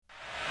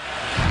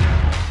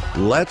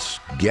Let's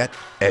get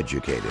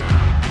educated.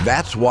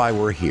 That's why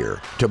we're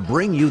here, to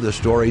bring you the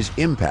stories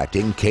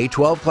impacting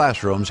K-12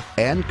 classrooms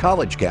and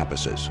college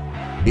campuses.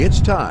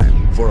 It's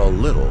time for a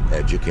little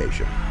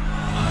education.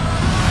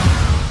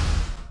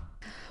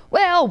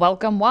 Well,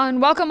 welcome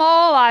one, welcome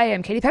all. I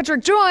am Katie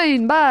Petrick,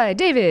 joined by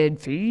David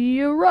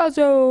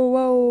Fiorazo.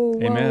 Whoa,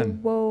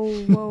 Amen.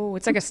 Whoa.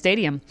 It's like a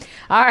stadium.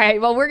 All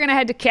right, well, we're going to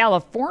head to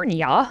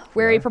California,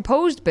 where a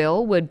proposed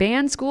bill would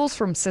ban schools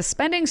from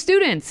suspending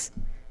students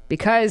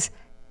because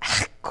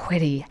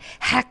equity,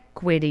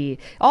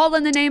 all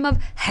in the name of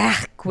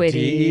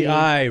equity.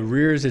 DEI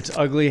rears its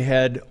ugly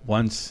head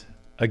once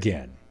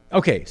again.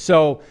 Okay,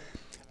 so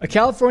a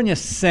California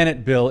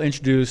Senate bill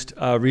introduced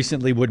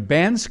recently would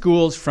ban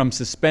schools from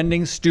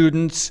suspending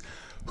students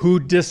who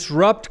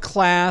disrupt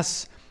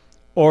class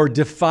or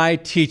defy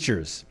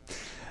teachers,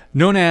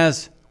 known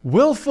as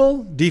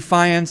willful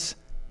defiance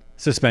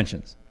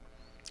suspensions.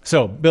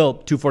 So, Bill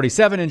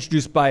 247,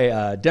 introduced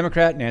by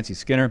Democrat Nancy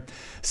Skinner,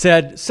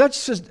 said such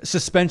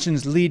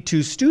suspensions lead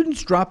to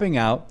students dropping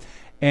out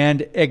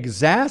and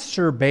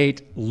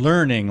exacerbate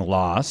learning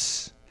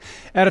loss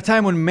at a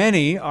time when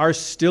many are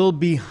still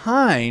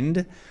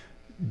behind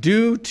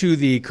due to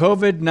the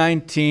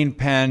COVID-19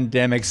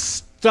 pandemic.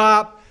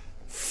 Stop.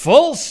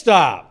 Full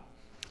stop.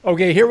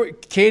 Okay, here,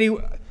 Katie,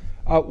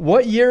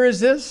 what year is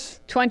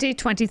this?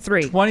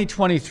 2023.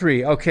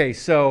 2023. Okay,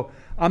 so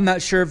I'm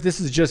not sure if this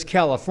is just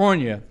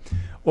California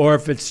or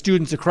if it's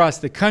students across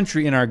the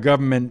country in our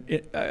government.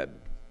 I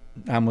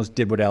almost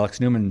did what Alex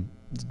Newman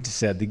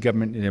said, the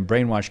government in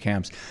brainwash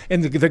camps.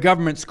 In the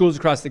government schools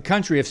across the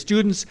country, if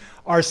students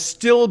are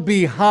still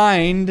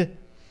behind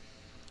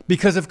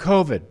because of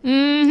COVID.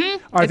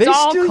 Are It's they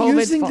all still COVID's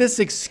using fault. this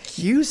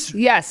excuse?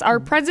 Yes,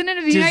 our president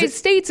of the United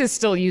States is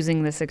still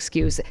using this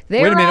excuse.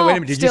 Wait a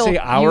minute. Did you say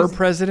our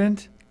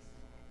president?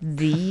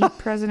 The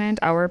president,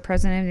 our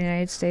president of the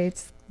United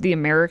States, the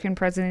American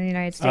president of the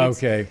United States.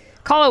 Okay.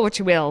 Call it what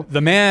you will.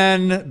 The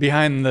man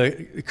behind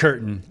the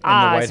curtain in the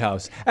White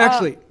House.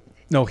 Actually,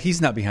 no,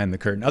 he's not behind the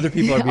curtain. Other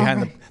people are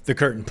behind the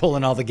curtain,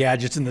 pulling all the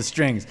gadgets and the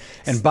strings.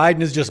 And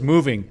Biden is just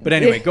moving. But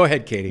anyway, go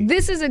ahead, Katie.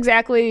 This is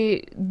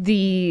exactly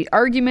the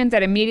argument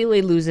that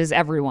immediately loses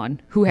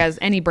everyone who has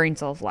any brain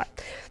cells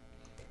left.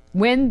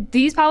 When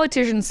these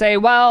politicians say,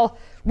 well,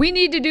 we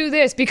need to do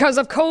this because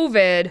of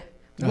COVID.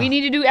 We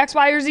need to do X,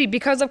 Y, or Z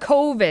because of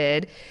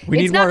COVID.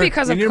 It's not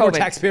because of COVID. We need more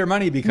taxpayer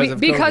money because of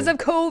COVID. Because of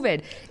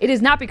COVID. It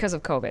is not because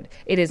of COVID.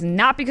 It is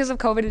not because of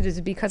COVID. It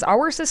is because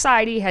our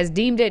society has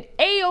deemed it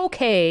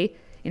A-OK,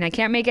 and I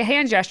can't make a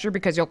hand gesture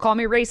because you'll call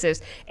me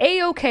racist,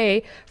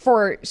 A-OK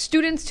for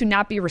students to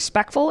not be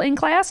respectful in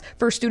class,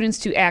 for students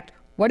to act,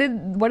 what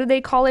did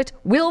they call it?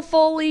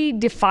 Willfully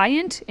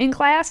defiant in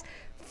class.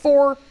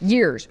 For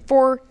years,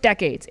 for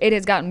decades. It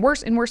has gotten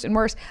worse and worse and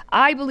worse.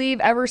 I believe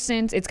ever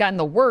since it's gotten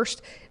the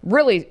worst,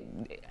 really,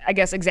 I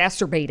guess,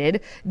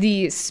 exacerbated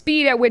the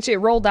speed at which it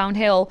rolled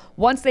downhill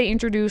once they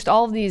introduced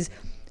all of these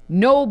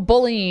no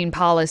bullying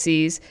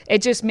policies.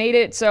 It just made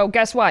it so,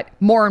 guess what?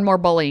 More and more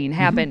bullying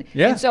happened.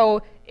 Yeah. And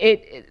so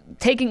it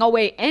taking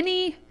away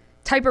any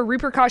type of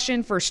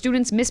repercussion for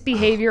students'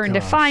 misbehavior and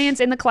defiance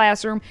in the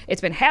classroom.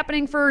 It's been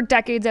happening for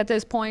decades at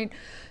this point.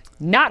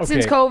 Not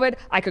since COVID.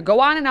 I could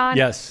go on and on.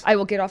 Yes. I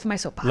will get off my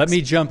soapbox. Let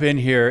me jump in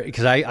here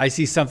because I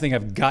see something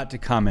I've got to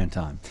comment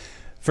on.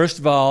 First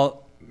of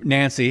all,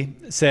 Nancy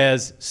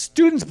says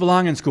students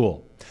belong in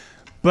school.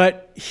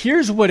 But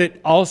here's what it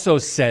also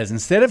says.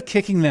 Instead of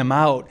kicking them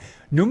out,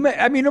 no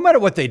matter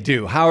what they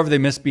do, however they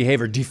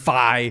misbehave or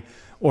defy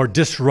or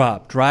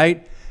disrupt,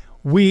 right?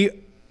 We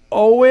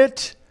owe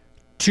it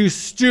to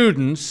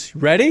students,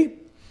 ready?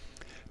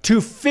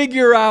 To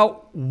figure out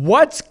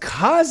what's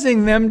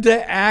causing them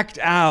to act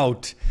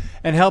out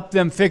and help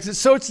them fix it.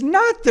 So it's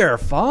not their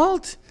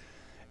fault.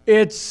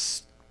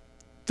 It's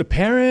the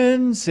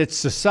parents, it's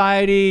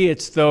society,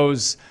 it's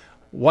those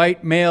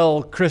white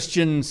male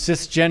Christian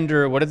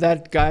cisgender, what did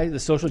that guy, the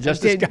social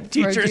justice guy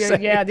teacher say?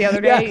 Yeah, the other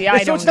day. Yeah,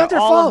 so I don't it's not know their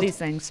all fault. of these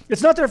things.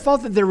 It's not their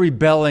fault that they're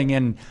rebelling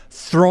and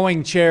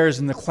throwing chairs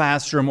in the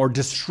classroom or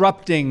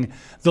disrupting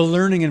the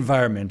learning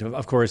environment.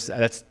 Of course,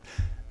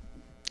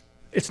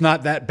 it's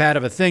not that bad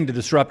of a thing to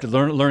disrupt a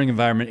learning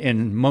environment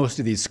in most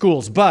of these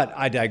schools, but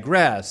I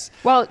digress.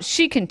 Well,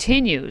 she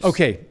continues.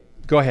 Okay,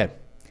 go ahead.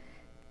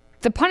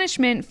 The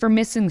punishment for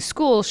missing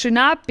school should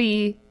not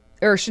be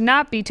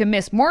to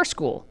miss more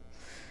school.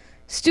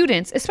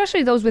 Students,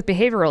 especially those with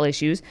behavioral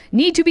issues,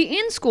 need to be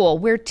in school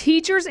where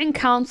teachers and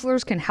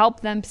counselors can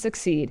help them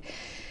succeed.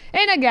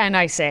 And again,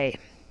 I say,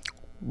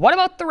 what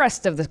about the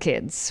rest of the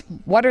kids?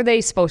 What are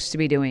they supposed to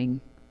be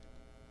doing?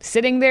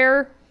 Sitting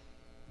there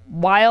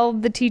while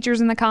the teachers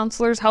and the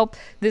counselors help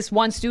this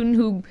one student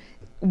who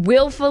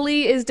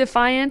willfully is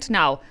defiant?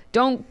 Now,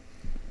 don't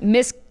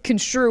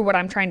misconstrue what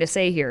I'm trying to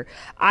say here.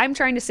 I'm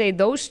trying to say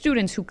those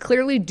students who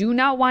clearly do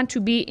not want to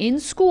be in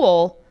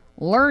school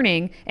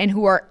learning and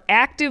who are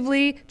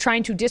actively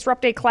trying to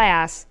disrupt a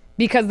class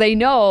because they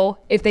know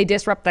if they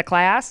disrupt the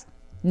class,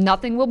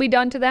 Nothing will be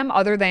done to them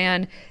other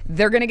than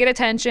they're going to get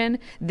attention.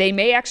 They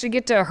may actually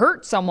get to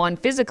hurt someone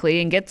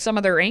physically and get some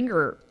of their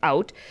anger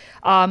out.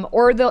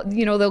 Or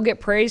they'll get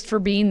praised for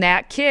being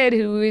that kid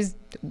who is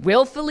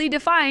willfully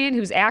defiant,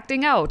 who's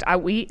acting out.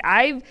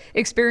 I've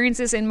experienced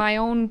this in my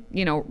own,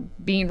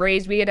 being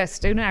raised. We had a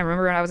student, I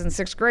remember when I was in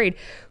 6th grade,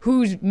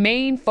 whose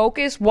main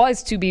focus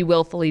was to be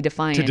willfully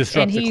defiant. To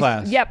disrupt the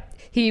class. Yep.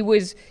 He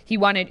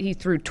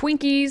threw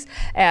Twinkies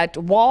at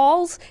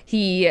walls.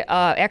 He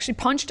actually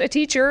punched a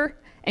teacher.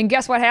 And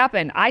guess what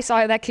happened? I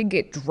saw that kid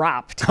get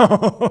dropped.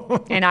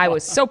 And I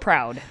was so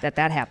proud that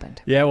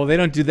happened. Yeah, well, they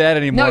don't do that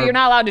anymore. No, you're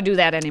not allowed to do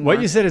that anymore.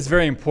 What you said is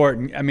very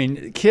important. I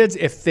mean, kids,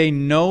 if they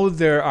know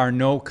there are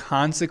no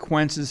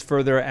consequences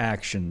for their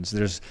actions,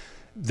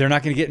 they're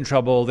not going to get in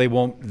trouble.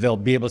 They'll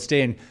be able to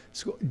stay in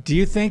school. Do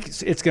you think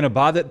it's going to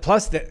bother?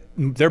 Plus,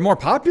 they're more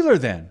popular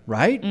then,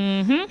 right?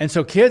 Mm-hmm. And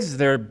so kids,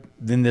 they're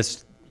in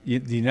the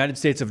United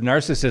States of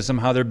narcissism,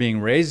 how they're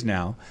being raised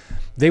now.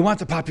 They want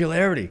the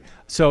popularity.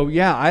 So,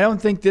 yeah, I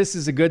don't think this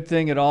is a good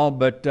thing at all,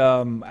 but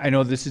I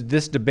know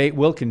this debate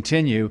will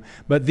continue.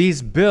 But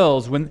these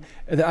bills,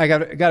 I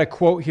got a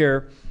quote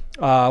here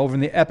over in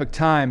the Epoch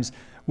Times,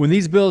 when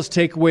these bills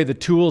take away the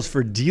tools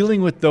for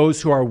dealing with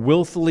those who are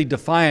willfully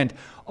defiant,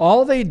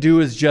 all they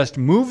do is just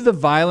move the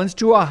violence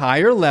to a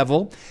higher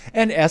level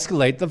and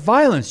escalate the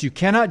violence. You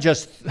cannot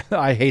just,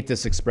 I hate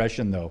this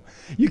expression though,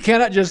 you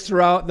cannot just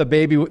throw out the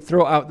baby with the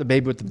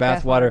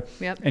bathwater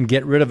Yep. and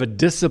get rid of a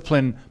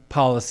discipline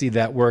policy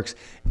that works.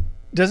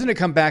 Doesn't it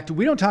come back to,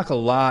 we don't talk a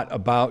lot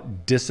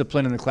about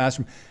discipline in the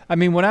classroom. I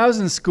mean, when I was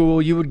in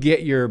school, you would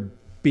get your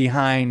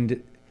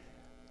behind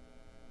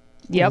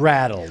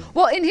rattled.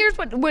 Well, and here's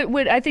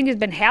what I think has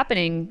been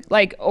happening,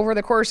 like over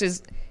the course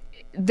is,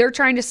 they're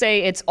trying to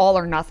say it's all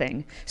or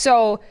nothing.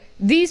 So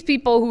these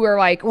people who are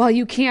like, well,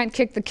 you can't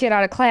kick the kid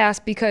out of class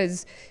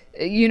because,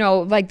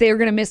 like they're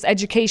going to miss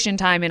education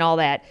time and all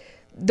that.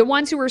 The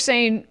ones who are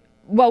saying,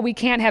 well, we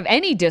can't have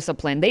any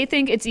discipline, they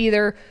think it's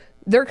either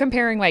they're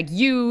comparing like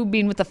you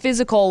being with the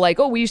physical, like,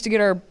 oh, we used to get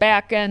our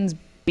back ends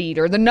beat,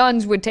 or the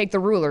nuns would take the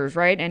rulers,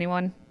 right?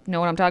 Anyone know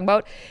what I'm talking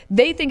about?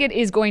 They think it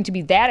is going to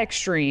be that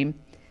extreme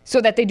so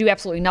that they do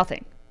absolutely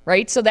nothing.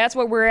 Right? So that's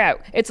what we're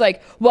at. It's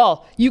like,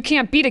 well, you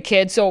can't beat a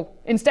kid, so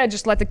instead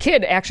just let the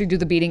kid actually do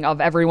the beating of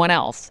everyone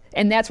else.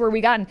 And that's where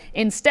we got,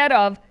 instead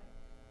of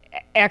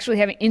actually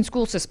having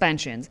in-school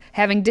suspensions,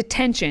 having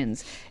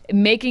detentions,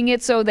 making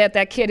it so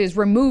that kid is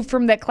removed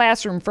from that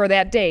classroom for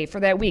that day, for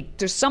that week.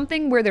 There's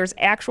something where there's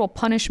actual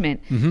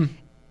punishment. Mm-hmm.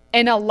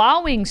 And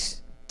allowing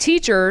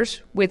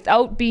teachers,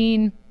 without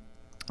being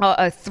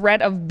a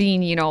threat of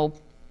being,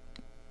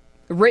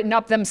 written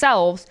up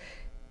themselves,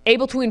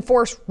 able to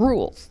enforce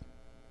rules.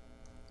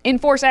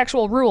 Enforce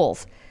actual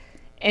rules.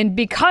 And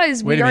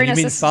because we are in a you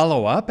mean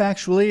follow up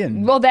actually?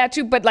 Well, that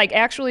too, but like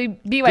actually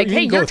be like,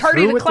 hey, you're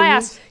tardy to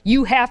class.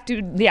 You have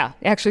to,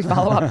 actually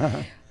follow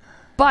up.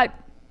 But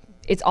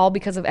it's all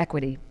because of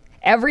equity.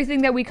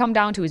 Everything that we come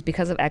down to is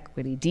because of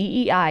equity.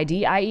 DEI,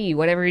 DIE,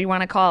 whatever you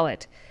want to call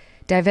it.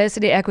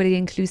 Diversity,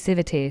 equity,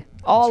 inclusivity.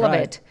 All of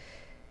it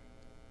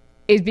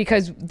is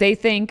because they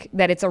think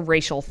that it's a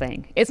racial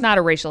thing. It's not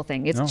a racial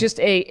thing. It's just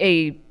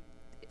a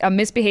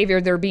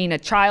misbehavior, there being a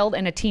child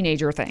and a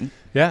teenager thing.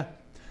 Yeah.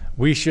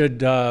 We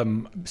should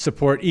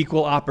support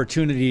equal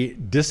opportunity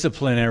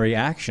disciplinary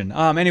action.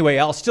 Anyway,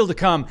 all still to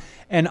come.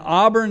 An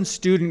Auburn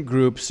student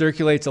group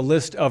circulates a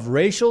list of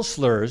racial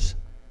slurs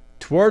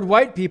toward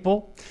white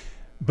people.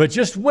 But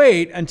just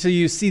wait until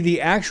you see the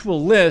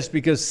actual list,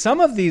 because some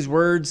of these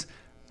words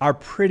are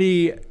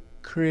pretty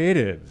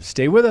creative.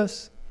 Stay with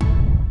us.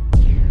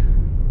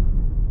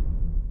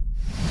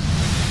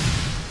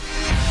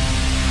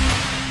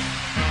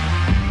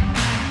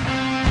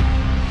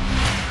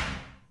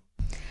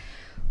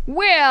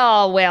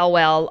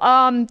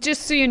 Well.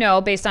 Just so you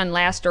know, based on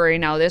last story,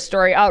 now this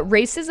story,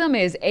 racism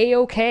is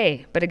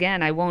A-OK. But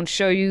again, I won't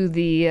show you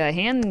the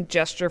hand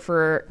gesture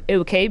for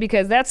OK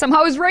because that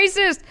somehow is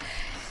racist.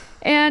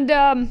 And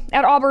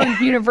at Auburn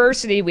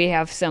University, we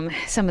have some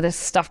of this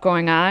stuff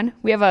going on.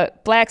 We have a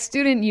black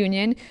student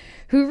union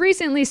who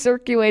recently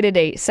circulated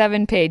a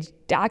 7-page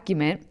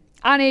document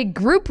on a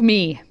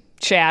GroupMe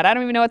chat. I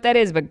don't even know what that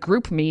is, but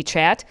GroupMe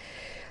chat.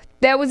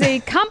 That was a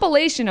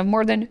compilation of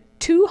more than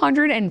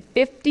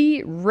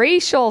 250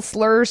 racial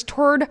slurs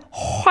toward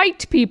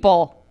white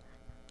people.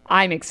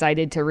 I'm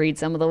excited to read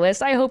some of the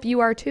list. I hope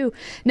you are too.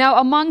 Now,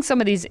 among some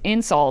of these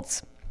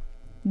insults,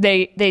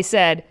 they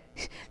said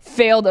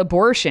failed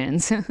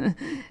abortions,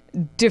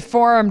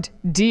 deformed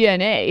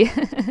DNA,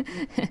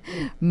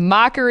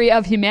 mockery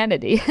of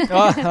humanity,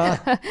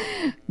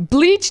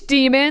 bleach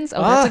demons.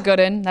 Oh, that's a good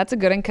one. That's a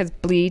good one because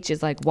bleach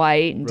is like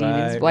white and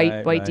demons,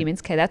 white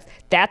demons. Okay,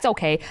 that's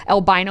okay.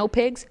 Albino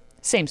pigs.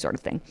 Same sort of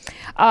thing.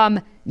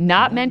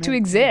 Not meant to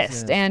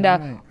exist.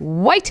 And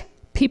white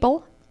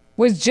people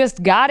was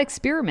just God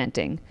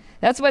experimenting.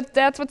 That's what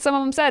some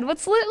of them said.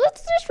 Let's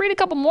just read a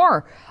couple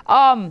more.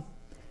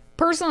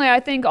 Personally, I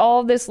think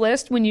all of this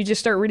list, when you just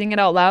start reading it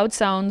out loud,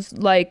 sounds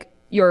like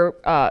you're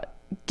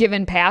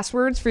given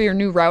passwords for your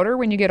new router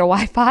when you get a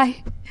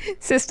Wi-Fi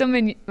system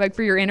and like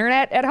for your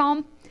internet at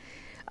home.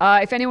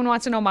 If anyone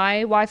wants to know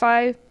my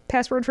Wi-Fi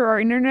password for our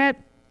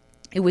internet,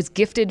 it was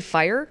Gifted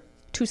Fire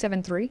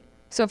 273.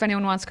 So if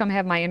anyone wants to come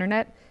have my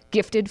internet,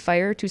 Gifted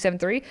Fire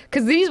 273,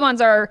 because these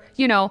ones are,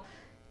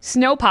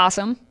 Snow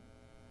Possum,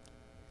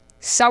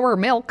 Sour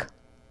Milk,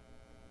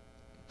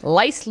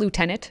 Lice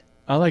Lieutenant.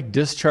 I like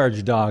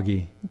Discharge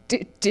Doggy.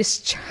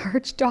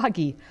 Discharge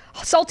Doggy.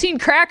 Saltine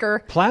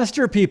Cracker.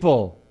 Plaster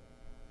People.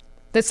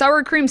 The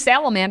Sour Cream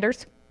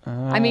Salamanders.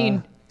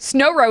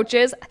 Snow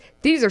Roaches.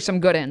 These are some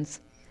good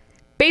ones.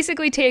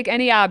 Basically take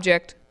any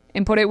object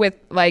and put it with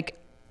like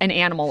an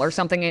animal or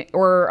something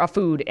or a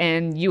food,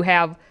 and you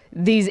have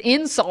these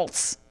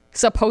insults,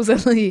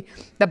 supposedly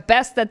the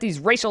best that these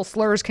racial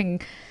slurs can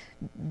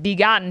be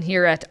gotten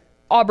here at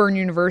Auburn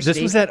University.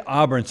 This was at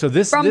Auburn. So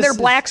this from this their is,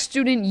 Black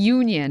Student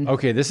Union.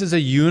 Okay, this is a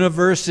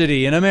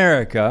university in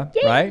America,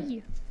 Yay.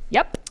 right?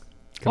 Yep.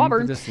 Come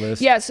Auburn. up with this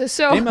list. Yes,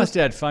 so They must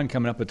have had fun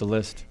coming up with the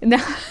list. now,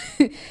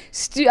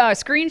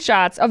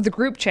 screenshots of the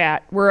group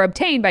chat were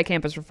obtained by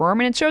Campus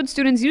Reform, and it showed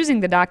students using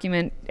the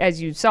document, as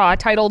you saw,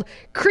 titled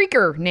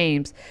Creeker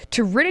Names,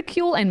 to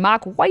ridicule and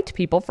mock white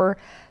people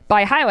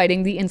by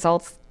highlighting the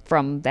insults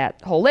from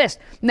that whole list.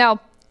 Now,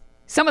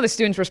 some of the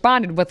students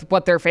responded with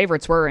what their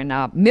favorites were, and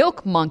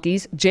Milk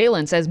Monkeys,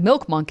 Jalen says,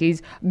 Milk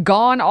Monkeys,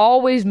 gone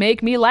always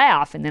make me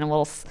laugh, and then a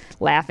little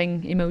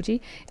laughing emoji.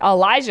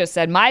 Elijah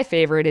said, my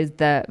favorite is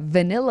the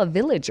Vanilla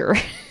Villager.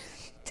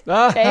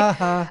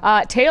 Okay.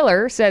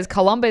 Taylor says,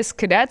 Columbus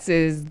Cadets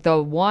is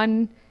the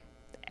one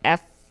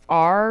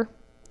FR.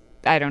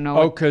 I don't know.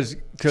 Oh, because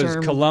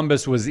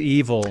Columbus was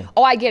evil.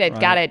 Oh, I get it.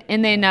 Right. Got it.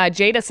 And then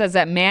Jada says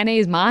that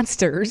Mayonnaise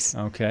Monsters.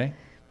 Okay.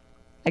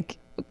 Like,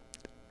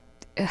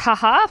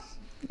 haha.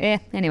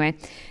 Anyway.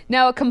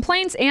 Now,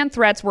 complaints and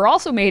threats were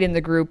also made in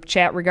the group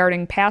chat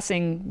regarding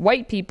passing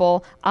white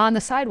people on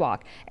the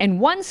sidewalk. And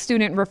one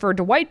student referred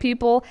to white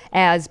people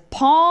as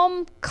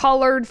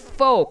palm-colored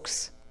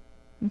folks.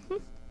 Mm-hmm.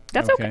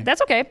 That's okay.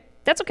 That's okay.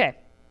 That's okay.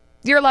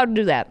 You're allowed to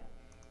do that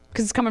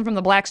because it's coming from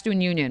the Black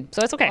Student Union.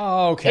 So it's okay.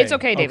 Oh, okay. It's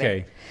okay, David.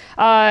 Okay.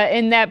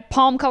 And that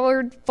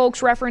palm-colored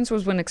folks reference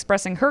was when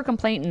expressing her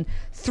complaint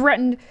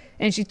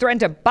and she threatened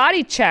to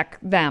body check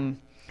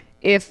them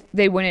if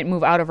they wouldn't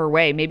move out of her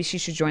way. Maybe she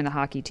should join the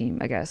hockey team,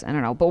 I guess. I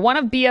don't know. But one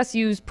of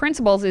BSU's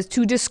principles is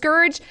to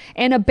discourage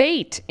and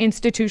abate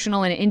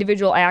institutional and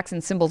individual acts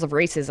and symbols of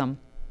racism.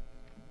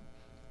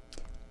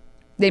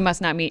 They must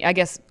not meet, I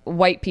guess,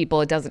 white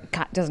people, it doesn't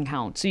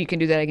count. So you can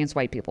do that against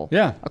white people.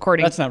 Yeah.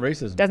 According That's not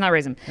racism. That's not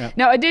racism. Yeah.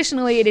 Now,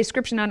 additionally, a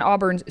description on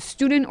Auburn's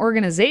student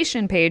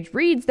organization page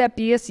reads that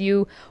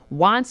BSU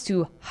wants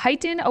to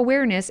heighten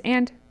awareness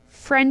and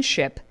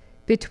friendship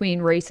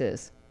between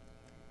races.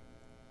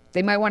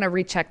 They might want to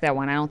recheck that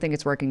one. I don't think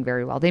it's working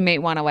very well. They may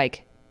want to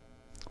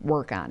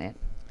work on it.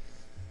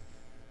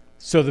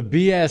 So the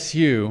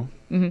BSU,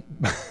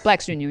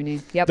 Black Student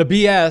Union. Yep. the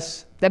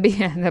BS, the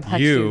Black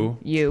U,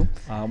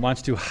 Student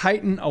wants to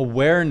heighten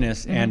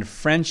awareness and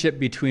friendship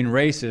between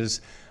races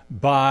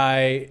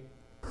by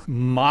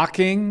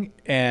mocking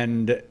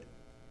and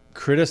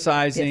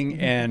criticizing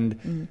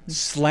and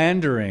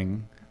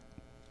slandering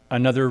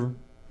another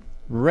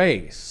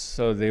race.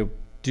 So they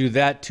do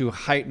that to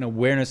heighten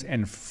awareness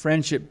and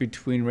friendship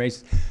between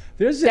races.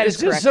 It's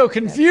just so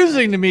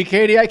confusing to me,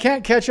 Katie. I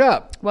can't catch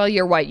up. Well,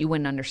 you're white. You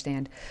wouldn't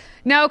understand.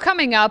 Now,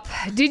 coming up,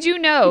 did you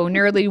know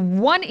nearly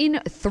 1 in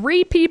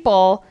 3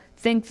 people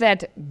think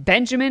that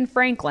Benjamin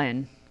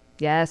Franklin,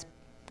 yes,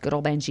 good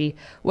old Benji,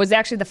 was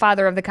actually the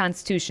father of the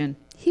Constitution?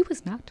 He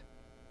was not.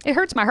 It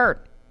hurts my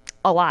heart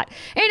a lot.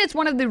 And it's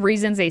one of the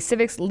reasons a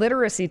civics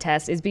literacy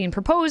test is being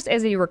proposed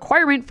as a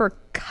requirement for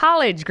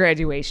college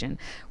graduation.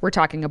 We're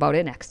talking about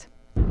it next.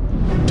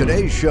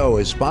 Today's show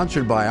is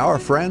sponsored by our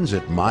friends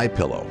at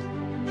MyPillow.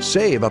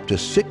 Save up to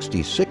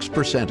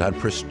 66% on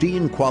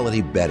pristine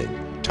quality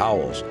bedding,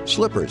 towels,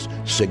 slippers,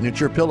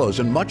 signature pillows,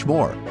 and much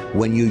more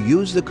when you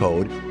use the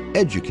code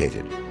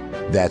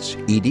EDUCATED. That's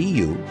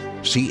EDUCATED.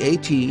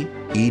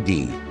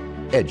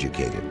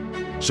 Educated.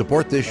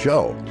 Support this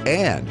show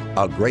and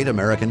a great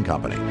American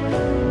company.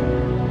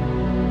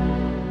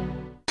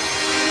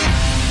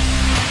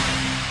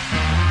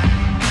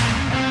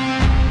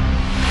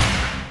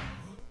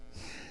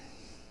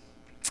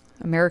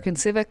 American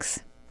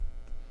civics.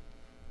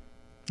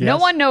 Yes. No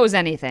one knows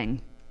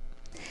anything.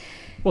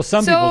 Well,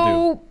 some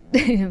people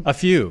do. A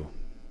few.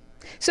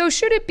 So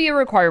should it be a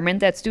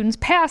requirement that students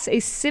pass a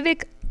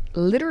civic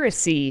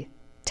literacy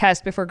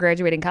test before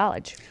graduating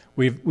college?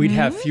 We'd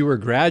have fewer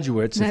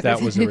graduates if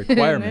that was a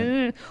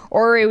requirement.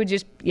 Or it would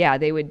just,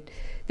 they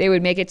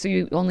would make it so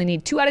you only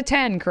need 2 out of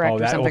 10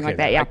 correct or something like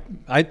that. Yeah.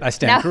 I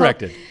stand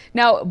corrected.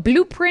 Now,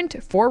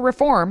 Blueprint for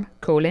Reform,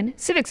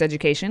 Civics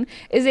Education,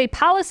 is a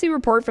policy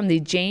report from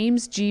the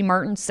James G.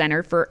 Martin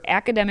Center for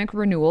Academic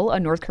Renewal, a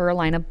North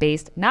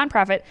Carolina-based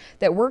nonprofit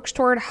that works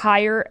toward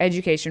higher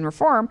education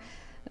reform.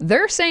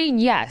 They're saying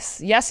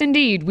yes,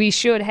 indeed, we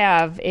should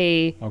have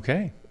a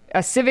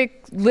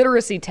civic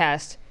literacy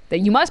test that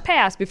you must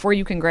pass before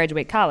you can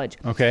graduate college.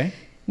 Okay.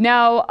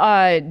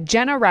 Now,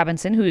 Jenna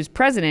Robinson, who is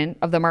president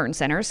of the Martin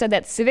Center, said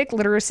that civic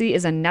literacy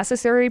is a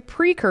necessary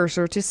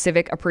precursor to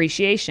civic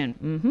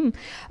appreciation.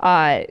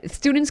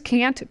 Students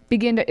can't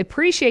begin to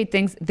appreciate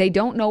things they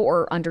don't know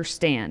or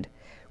understand.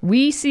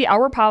 We see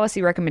our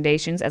policy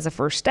recommendations as a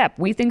first step.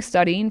 We think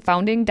studying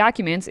founding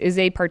documents is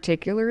a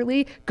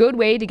particularly good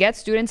way to get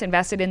students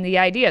invested in the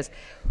ideas.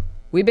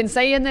 We've been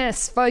saying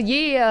this for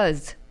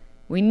years.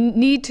 We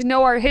need to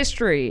know our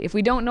history. If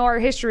we don't know our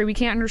history, we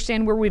can't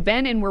understand where we've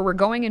been and where we're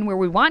going and where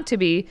we want to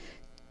be,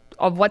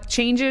 of what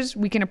changes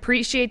we can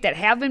appreciate that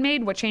have been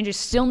made, what changes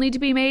still need to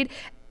be made,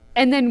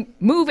 and then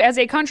move as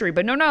a country.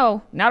 But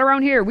no, not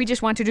around here. We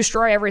just want to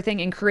destroy everything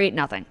and create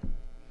nothing.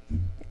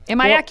 Am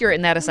I accurate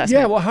in that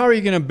assessment? Yeah, well, how are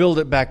you going to build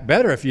it back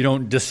better if you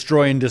don't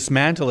destroy and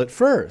dismantle it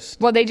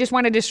first? Well, they just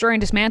want to destroy and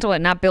dismantle it,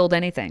 not build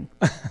anything.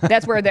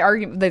 That's where the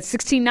argument, the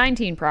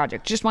 1619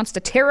 Project just wants to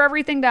tear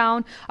everything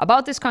down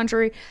about this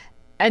country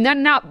and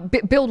then not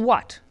build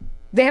what?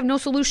 They have no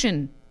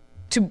solution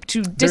to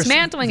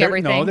dismantling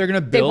everything. No, they're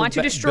going to they want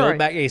to destroy. build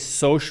back a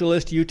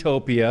socialist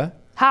utopia.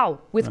 How?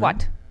 With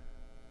what?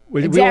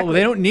 Exactly.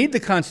 They don't need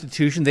the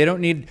Constitution. They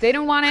don't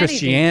want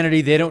Christianity.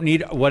 Anything. They don't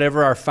need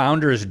whatever our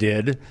founders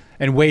did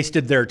and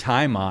wasted their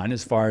time on,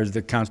 as far as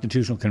the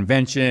Constitutional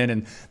Convention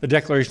and the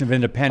Declaration of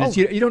Independence.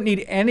 You don't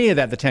need any of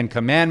that. The Ten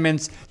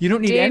Commandments. You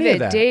don't need any of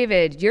that.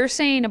 David, you're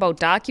saying about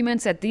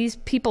documents that these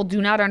people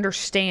do not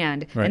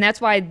understand. Right. And that's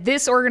why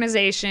this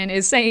organization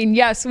is saying,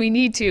 yes, we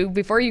need to,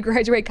 before you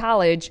graduate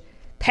college,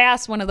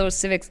 pass one of those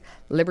civics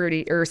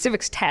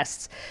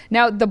tests.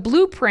 Now, the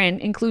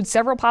blueprint includes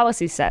several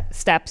policy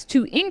steps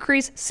to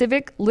increase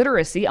civic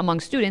literacy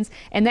among students,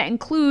 and that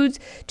includes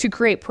to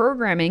create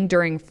programming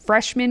during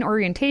freshman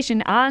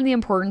orientation on the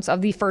importance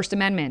of the First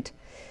Amendment.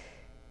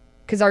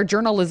 Because our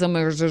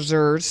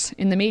journalismers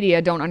in the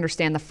media don't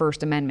understand the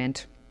First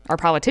Amendment. Our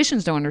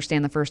politicians don't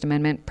understand the First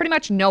Amendment. Pretty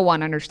much no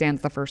one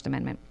understands the First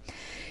Amendment.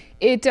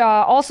 It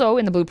also,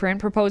 in the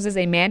blueprint, proposes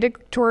a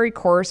mandatory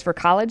course for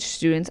college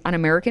students on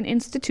American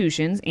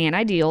institutions and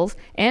ideals,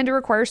 and to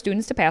require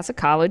students to pass a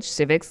college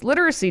civics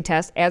literacy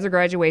test as a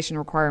graduation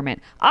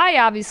requirement. I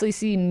obviously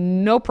see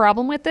no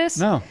problem with this.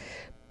 No.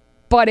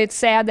 But it's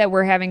sad that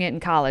we're having it in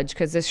college,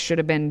 because this should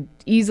have been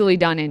easily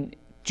done in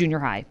junior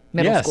high,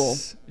 middle school.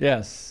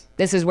 Yes.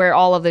 This is where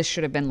all of this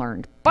should have been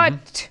learned.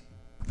 But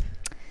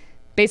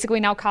basically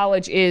now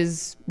college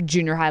is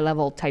junior high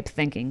level type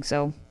thinking.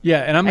 So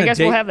yeah, and I guess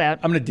we'll have that.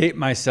 I'm going to date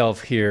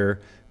myself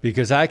here,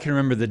 because I can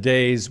remember the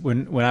days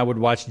when I would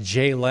watch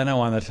Jay Leno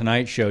on The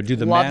Tonight Show do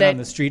the man on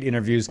the street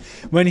interviews,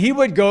 when he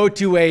would go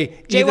to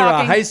either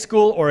a high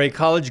school or a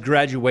college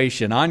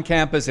graduation on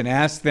campus and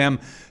ask them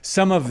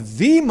some of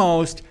the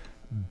most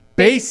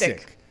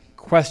basic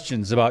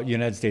questions about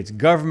United States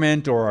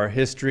government or our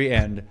history,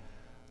 and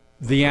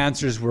the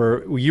answers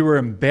were, you were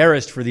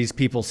embarrassed for these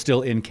people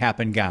still in cap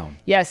and gown.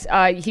 Yes,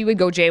 he would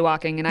go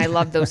jaywalking, and I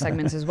loved those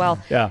segments as well.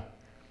 Yeah.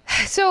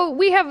 So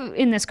we have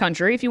in this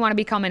country, if you want to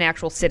become an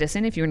actual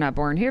citizen, if you're not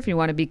born here, if you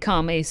want to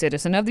become a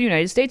citizen of the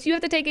United States, you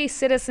have to take a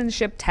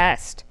citizenship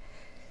test.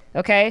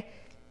 Okay?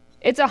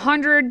 It's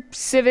 100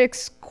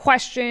 civics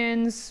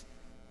questions.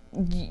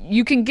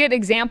 You can get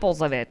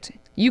examples of it.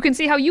 You can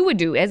see how you would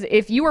do. As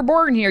if you were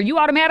born here, you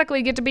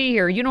automatically get to be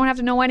here. You don't have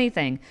to know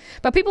anything.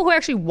 But people who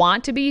actually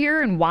want to be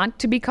here and want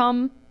to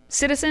become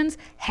citizens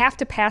have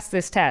to pass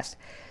this test.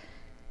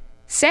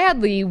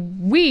 Sadly,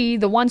 we,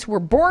 the ones who were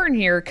born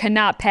here,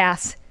 cannot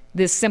pass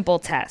this simple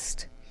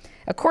test.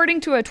 According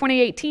to a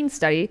 2018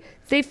 study,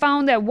 they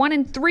found that 1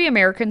 in 3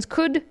 Americans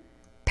could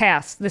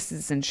pass the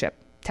citizenship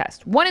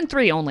test. 1 in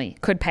 3 only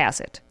could pass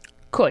it.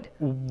 Could.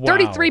 Wow.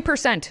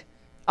 33%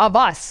 of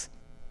us,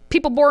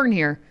 people born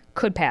here,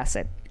 could pass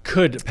it.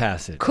 Could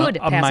pass it. Could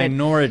pass it. A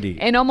minority.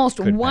 And almost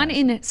 1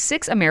 in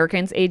 6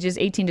 Americans ages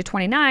 18 to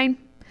 29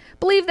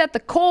 believe that the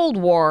Cold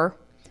War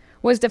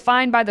was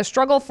defined by the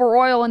struggle for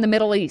oil in the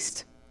Middle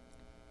East.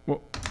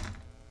 Well,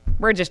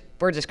 we're just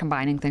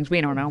combining things.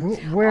 We don't know.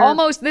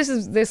 Almost,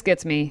 this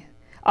gets me.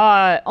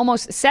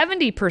 Almost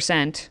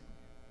 70%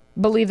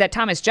 believe that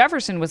Thomas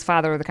Jefferson was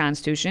father of the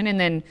Constitution, and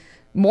then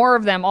more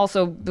of them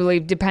also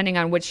believe, depending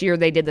on which year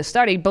they did the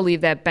study,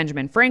 believe that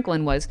Benjamin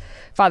Franklin was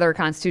father of the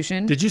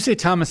Constitution. Did you say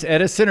Thomas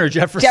Edison or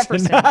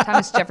Jefferson?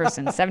 Thomas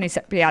Jefferson,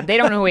 77. Yeah, they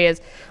don't know who he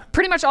is.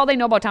 Pretty much all they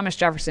know about Thomas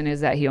Jefferson is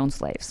that he owned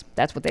slaves.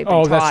 That's what they've been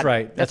taught. Oh, that's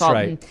right. That's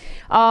right.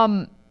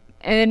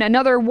 And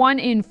another 1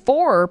 in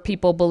 4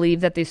 people believe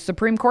that the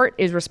Supreme Court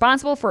is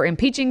responsible for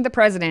impeaching the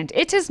president.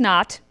 It is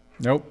not.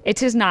 Nope.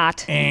 It is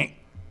not.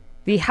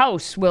 The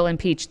House will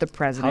impeach the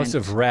president. House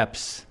of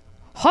Reps.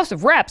 House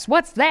of Reps?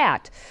 What's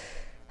that?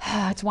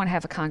 It's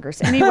 1/2 of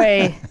Congress.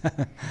 Anyway,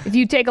 if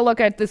you take a look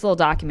at this little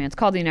document, it's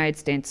called the United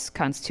States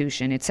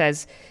Constitution. It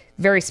says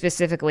very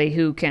specifically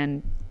who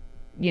can,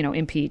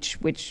 impeach,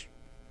 which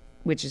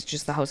is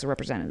just the House of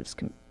Representatives.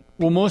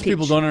 Well, most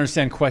people don't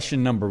understand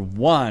question number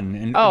 1.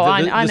 And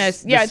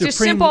just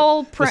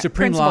simple the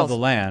supreme principles. Law of the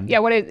land. Yeah,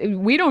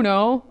 we don't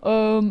know.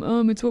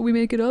 It's what we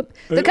make it up.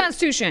 The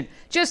Constitution.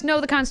 Just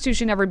know the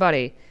Constitution,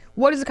 everybody.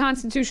 What does the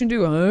Constitution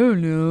do? I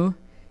don't know.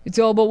 It's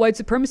all about white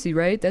supremacy,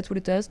 right? That's what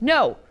it does.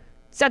 No.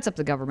 sets up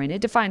the government. It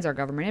defines our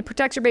government. It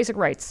protects your basic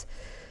rights.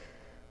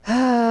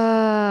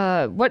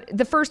 What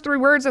the first 3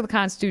 words of the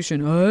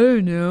Constitution? I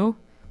don't know.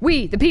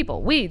 We, the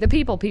people. We, the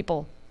people.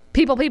 People.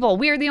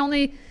 We are the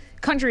only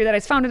country that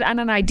is founded on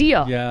an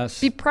idea. Yes.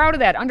 Be proud of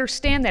that.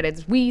 Understand that.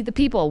 It's we, the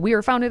people. We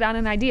are founded on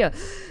an idea.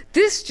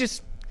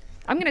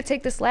 I'm going to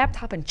take this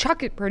laptop and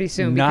chuck it pretty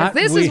soon because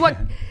this is what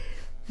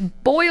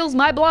boils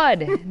my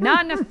blood.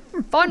 Not in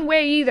a fun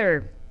way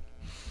either.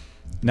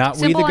 Not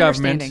Simple we the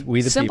government,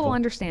 we the Simple people.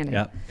 understanding.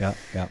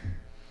 Yeah.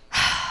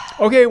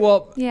 Okay,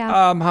 well,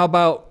 Yeah. how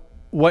about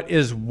what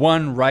is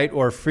one right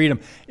or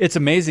freedom? It's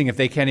amazing if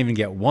they can't even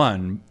get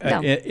one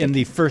No. in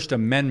the First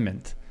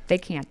Amendment. They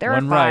can't. There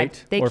One are 5.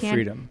 right They or can't.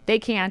 freedom? They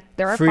can't.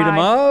 There are Freedom 5.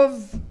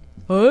 of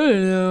I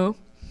don't know.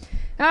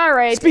 All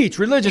right. speech,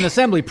 religion,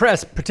 assembly,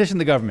 press, petition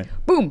the government.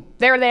 Boom.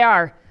 There they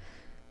are.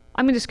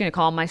 I'm just going to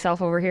calm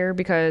myself over here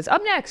because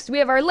up next we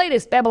have our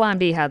latest Babylon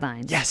Bee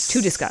headlines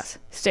to discuss.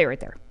 Stay right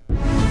there.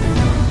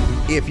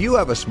 If you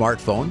have a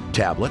smartphone,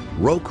 tablet,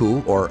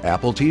 Roku, or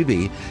Apple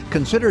TV,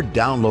 consider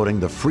downloading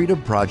the Freedom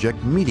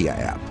Project Media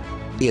app.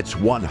 It's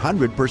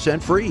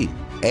 100% free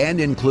and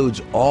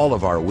includes all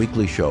of our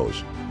weekly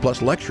shows,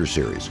 plus lecture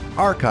series,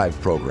 archive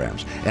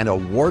programs, and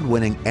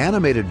award-winning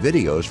animated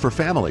videos for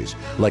families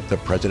like the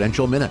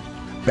Presidential Minute,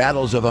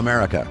 Battles of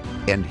America,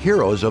 and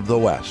Heroes of the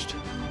West.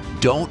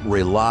 Don't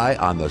rely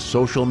on the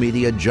social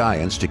media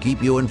giants to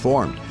keep you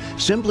informed.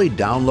 Simply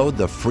download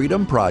the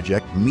Freedom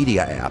Project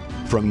Media app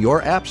from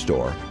your app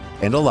store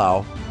and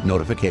allow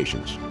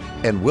notifications.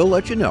 And we'll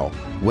let you know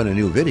when a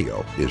new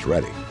video is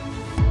ready.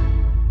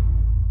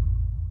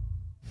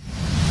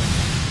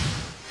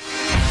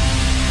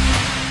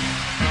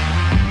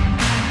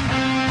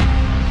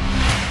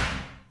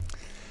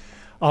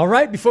 All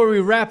right, before we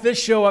wrap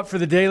this show up for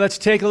the day, let's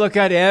take a look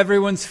at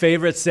everyone's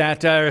favorite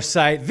satire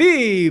site,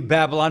 the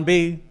Babylon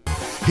Bee.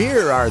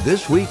 Here are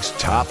this week's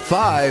top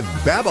 5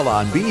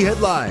 Babylon Bee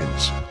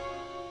headlines.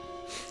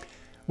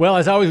 Well,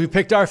 as always, we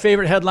picked our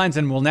favorite headlines,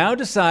 and we'll now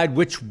decide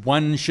which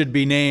one should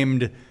be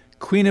named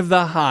Queen of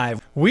the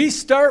Hive. We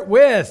start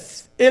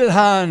with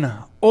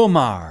Ilhan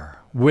Omar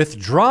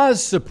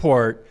withdraws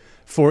support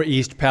for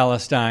East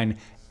Palestine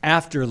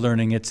after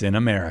learning it's in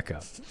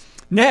America.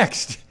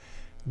 Next,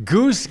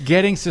 Goose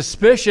getting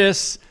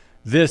suspicious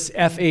this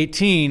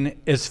F-18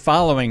 is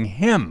following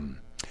him.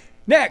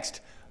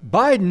 Next,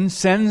 Biden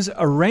sends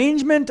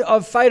arrangement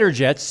of fighter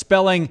jets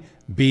spelling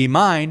 "Be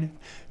Mine"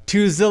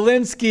 to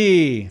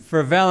Zelensky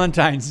for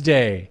Valentine's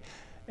Day.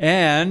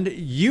 And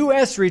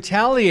U.S.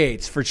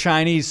 retaliates for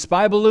Chinese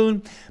spy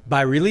balloon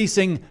by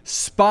releasing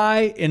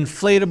spy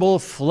inflatable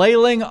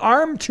flailing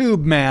arm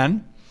tube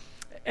man.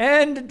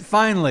 And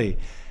finally,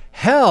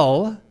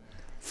 hell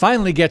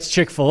finally gets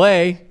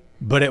Chick-fil-A,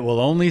 but it will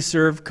only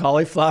serve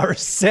cauliflower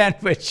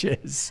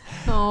sandwiches.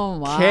 Oh,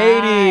 my.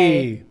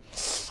 Katie,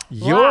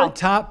 your Wow.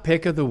 top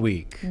pick of the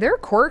week. They're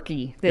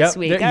quirky this Yep,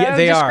 week. they- I yeah, would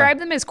they are. describe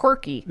them as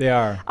quirky. They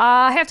are.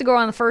 I have to go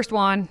on the first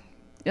one.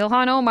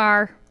 Ilhan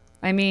Omar.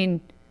 I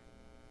mean,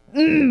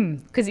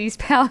 because East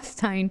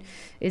Palestine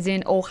is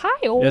in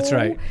Ohio. That's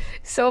right.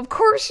 So, of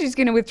course, she's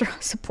going to withdraw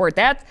support.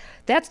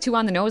 That's too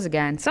on the nose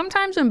again.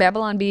 Sometimes when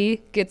Babylon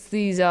Bee gets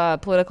these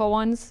political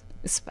ones,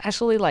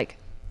 especially like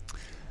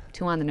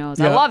too on the nose.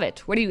 I Yeah. love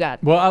it. What do you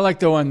got? Well, I like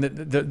the one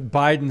that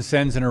Biden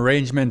sends an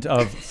arrangement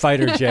of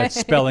fighter jets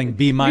spelling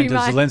 "Be Mine" to Be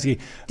mine. Zelensky.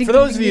 For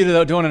those of you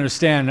that don't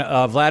understand,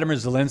 Vladimir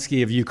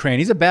Zelensky of Ukraine,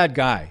 he's a bad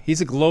guy.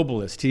 He's a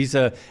globalist. He's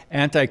a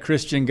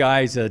anti-Christian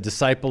guy. He's a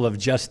disciple of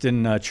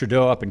Justin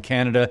Trudeau up in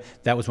Canada.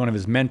 That was one of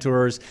his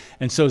mentors.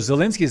 And so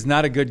Zelensky is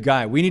not a good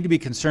guy. We need to be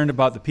concerned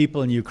about the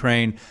people in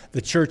Ukraine,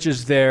 the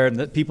churches there, and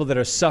the people that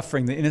are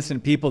suffering, the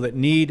innocent people that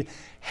need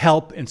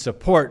help and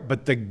support.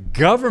 But the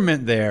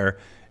government there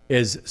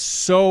is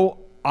so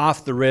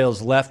off the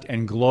rails left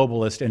and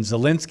globalist, and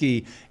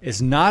Zelensky is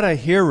not a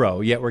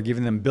hero, yet we're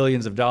giving them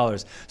billions of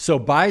dollars. So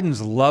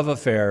Biden's love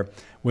affair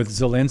with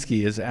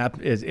Zelensky is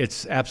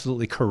it's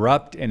absolutely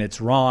corrupt and it's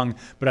wrong,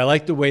 but I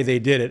like the way they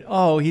did it.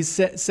 Oh, he's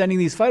sending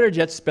these fighter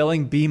jets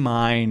spelling "Be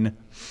Mine"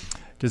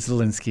 to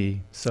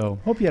Zelensky. So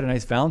hope you had a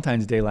nice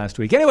Valentine's Day last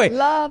week. Anyway.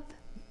 Love.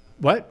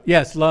 What?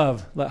 Yes,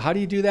 love. How do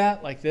you do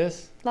that? Like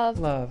this? Love.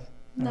 Love.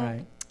 All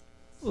right.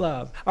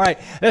 Love. All right,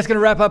 that's going to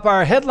wrap up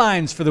our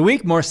headlines for the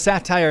week. More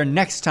satire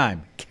next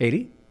time.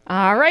 Katie?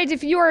 All right,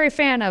 if you are a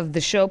fan of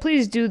the show,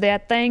 please do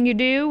that thing you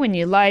do when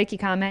you like, you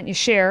comment, you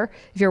share.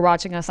 If you're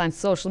watching us on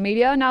social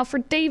media. Now for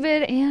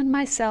David and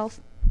myself,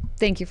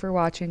 thank you for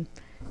watching.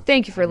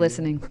 Thank you for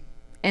listening.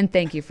 And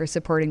thank you for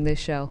supporting this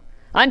show.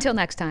 Until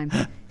next time,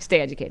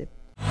 stay educated.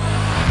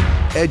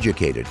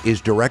 Educated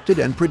is directed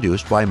and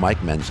produced by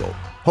Mike Menzel.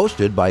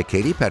 Hosted by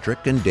Katie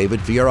Petrick and David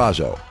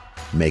Fiorazzo.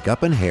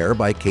 Makeup and hair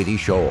by Katie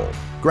Scholl.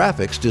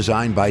 Graphics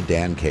designed by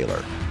Dan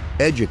Kaler.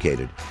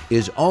 Educated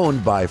is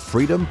owned by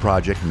Freedom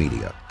Project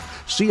Media.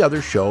 See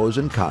other shows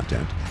and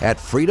content at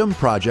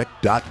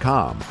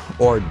freedomproject.com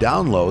or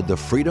download the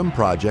Freedom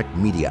Project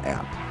Media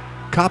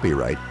app.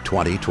 Copyright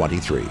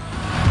 2023.